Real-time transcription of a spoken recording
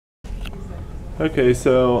Okay,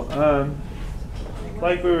 so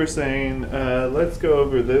like we were saying, let's go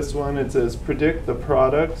over this one. It says predict the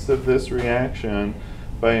products of this reaction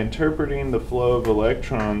by interpreting the flow of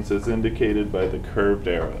electrons as indicated by the curved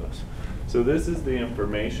arrows. So this is the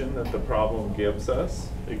information that the problem gives us.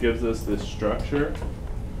 It gives us this structure,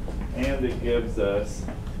 and it gives us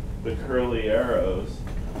the curly arrows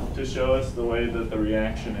to show us the way that the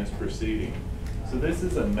reaction is proceeding. So this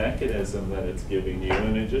is a mechanism that it's giving you,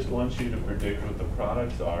 and it just wants you to predict what the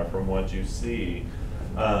products are from what you see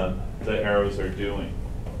the arrows are doing.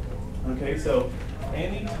 Okay, so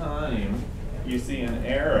anytime you see an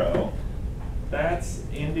arrow, that's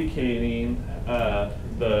indicating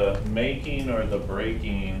the making or the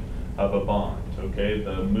breaking of a bond, okay,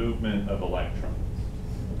 the movement of electrons.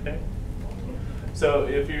 Okay? So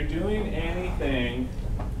if you're doing anything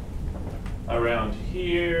around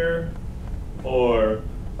here or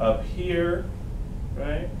up here,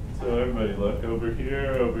 right? So everybody look over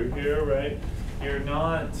here, right? You're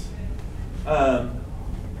not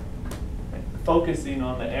focusing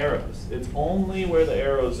on the arrows. It's only where the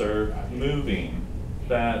arrows are moving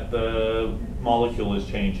that the molecule is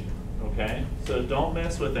changing, okay? So don't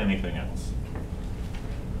mess with anything else.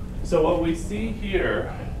 So what we see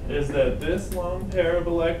here is that this lone pair of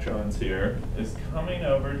electrons here is coming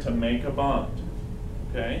over to make a bond.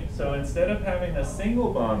 Okay, so instead of having a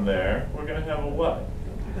single bond there, we're going to have a what?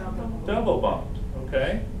 Double bond,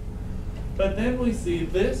 okay? But then we see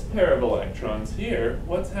this pair of electrons here.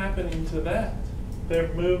 What's happening to that?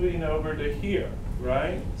 They're moving over to here,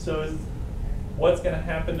 right? So what's going to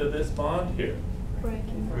happen to this bond here?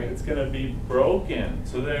 Breaking. It's going to be broken.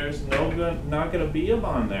 So there's not going to be a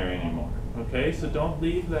bond there anymore. Okay, so don't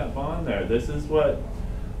leave that bond there. This is what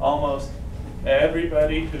almost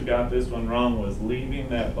everybody who got this one wrong was leaving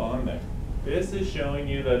that bond there. This is showing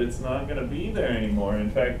you that it's not going to be there anymore.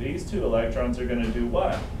 In fact, these two electrons are going to do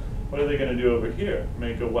what? What are they going to do over here?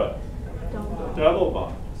 Make a what? Double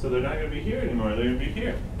bond. So they're not going to be here anymore. They're going to be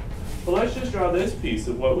here. Well, let's just draw this piece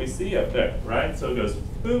of what we see up there, right? So it goes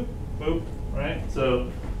boop, boop, right?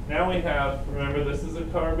 So now we have, remember this is a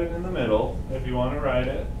carbon in the middle. If you want to write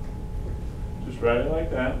it, just write it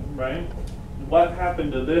like that, right? What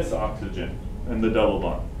happened to this oxygen and the double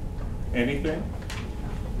bond? Anything?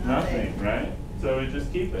 Nothing, right? So we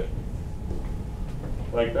just keep it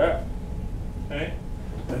like that, okay?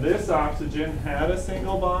 And this oxygen had a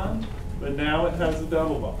single bond, but now it has a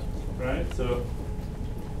double bond, right? So,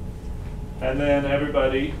 and then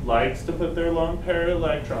everybody likes to put their lone pair of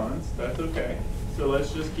electrons. That's okay. So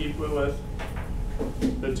let's just keep it with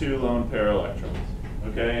the two lone pair electrons,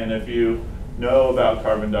 okay? And if you know about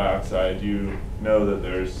carbon dioxide, you know that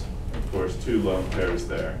there's, of course, two lone pairs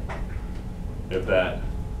there. If that,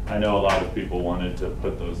 I know a lot of people wanted to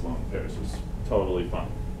put those lone pairs. It's totally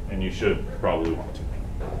fine, and you should probably want to.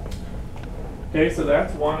 Okay, so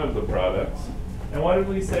that's one of the products. And what did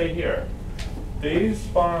we say here? These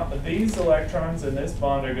electrons in this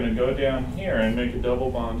bond are going to go down here and make a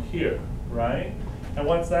double bond here, right? And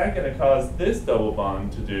what's that going to cause this double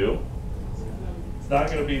bond to do? It's not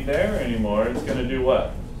going to be there anymore. It's going to do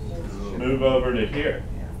what? Move over to here.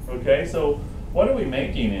 Okay, so what are we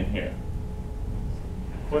making in here?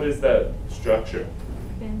 What is that structure?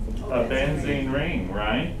 A benzene ring,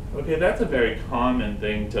 right? Okay, that's a very common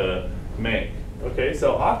thing to make. Okay,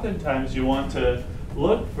 so oftentimes you want to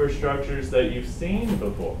look for structures that you've seen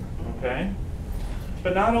before, okay?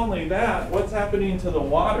 But not only that, what's happening to the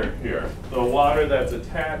water here? The water that's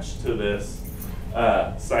attached to this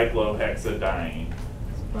cyclohexadiene.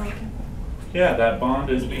 Yeah, that bond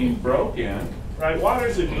is being broken, right?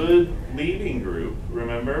 Water's a good leaving group.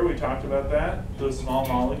 Remember, we talked about that? Those small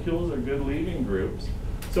molecules are good leaving groups.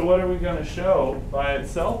 So what are we going to show by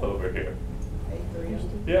itself over here?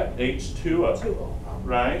 Yeah, H2O,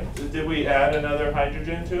 right? Did we add another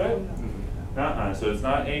hydrogen to it? So it's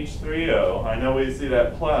not H3O. I know we see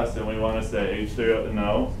that plus and we want to say H3O.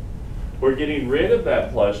 No, we're getting rid of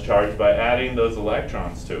that plus charge by adding those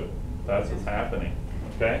electrons to it. That's what's happening,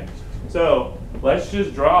 okay? So let's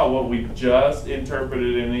just draw what we just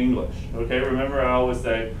interpreted in English, okay? Remember I always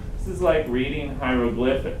say, this is like reading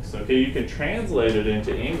hieroglyphics, okay? You can translate it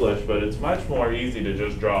into English, but it's much more easy to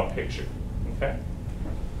just draw a picture, okay?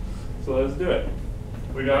 So let's do it.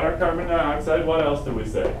 We got our carbon dioxide. What else did we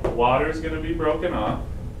say? Water's going to be broken off.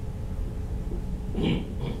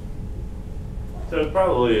 So it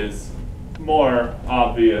probably is more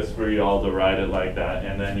obvious for you all to write it like that,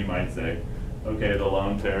 and then you might say, okay, the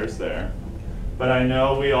lone pair is there. But I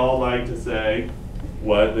know we all like to say,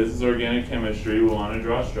 what? This is organic chemistry. We want to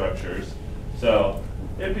draw structures. So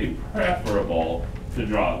it'd be preferable to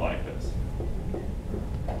draw it like this.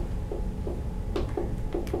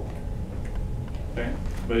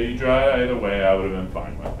 But you draw it either way, I would have been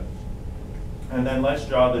fine with it. And then let's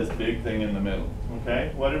draw this big thing in the middle,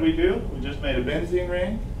 okay? What did we do? We just made a benzene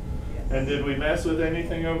ring. Yes. And did we mess with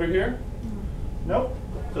anything over here? Nope.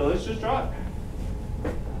 So let's just draw it.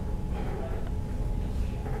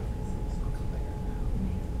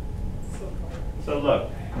 So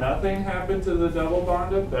look, nothing happened to the double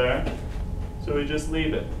bond up there, so we just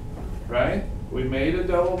leave it, right? We made a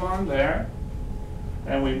double bond there,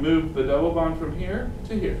 and we moved the double bond from here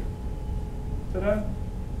to here. Ta-da.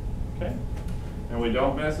 Okay? And we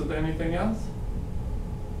don't mess with anything else?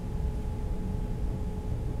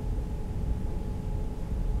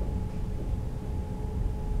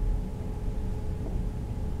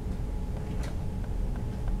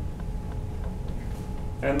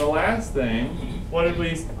 And the last thing, what did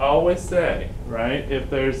we always say, right? If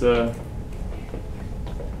there's an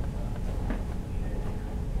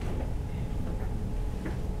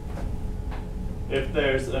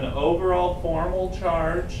overall formal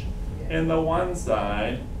charge in the one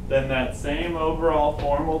side, then that same overall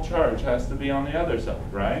formal charge has to be on the other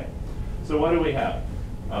side, right? So what do we have?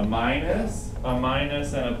 A minus,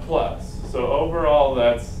 and a plus. So overall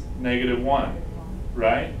that's -1,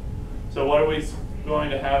 right? So what are we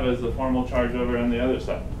going to have as the formal charge over on the other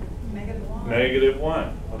side? -1.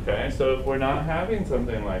 -1, okay? So if we're not having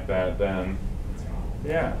something like that, then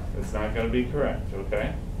yeah, it's not going to be correct,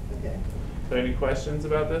 okay? Okay. So any questions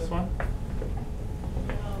about this one?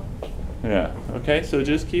 Yeah, okay, so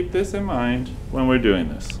just keep this in mind when we're doing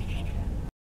this.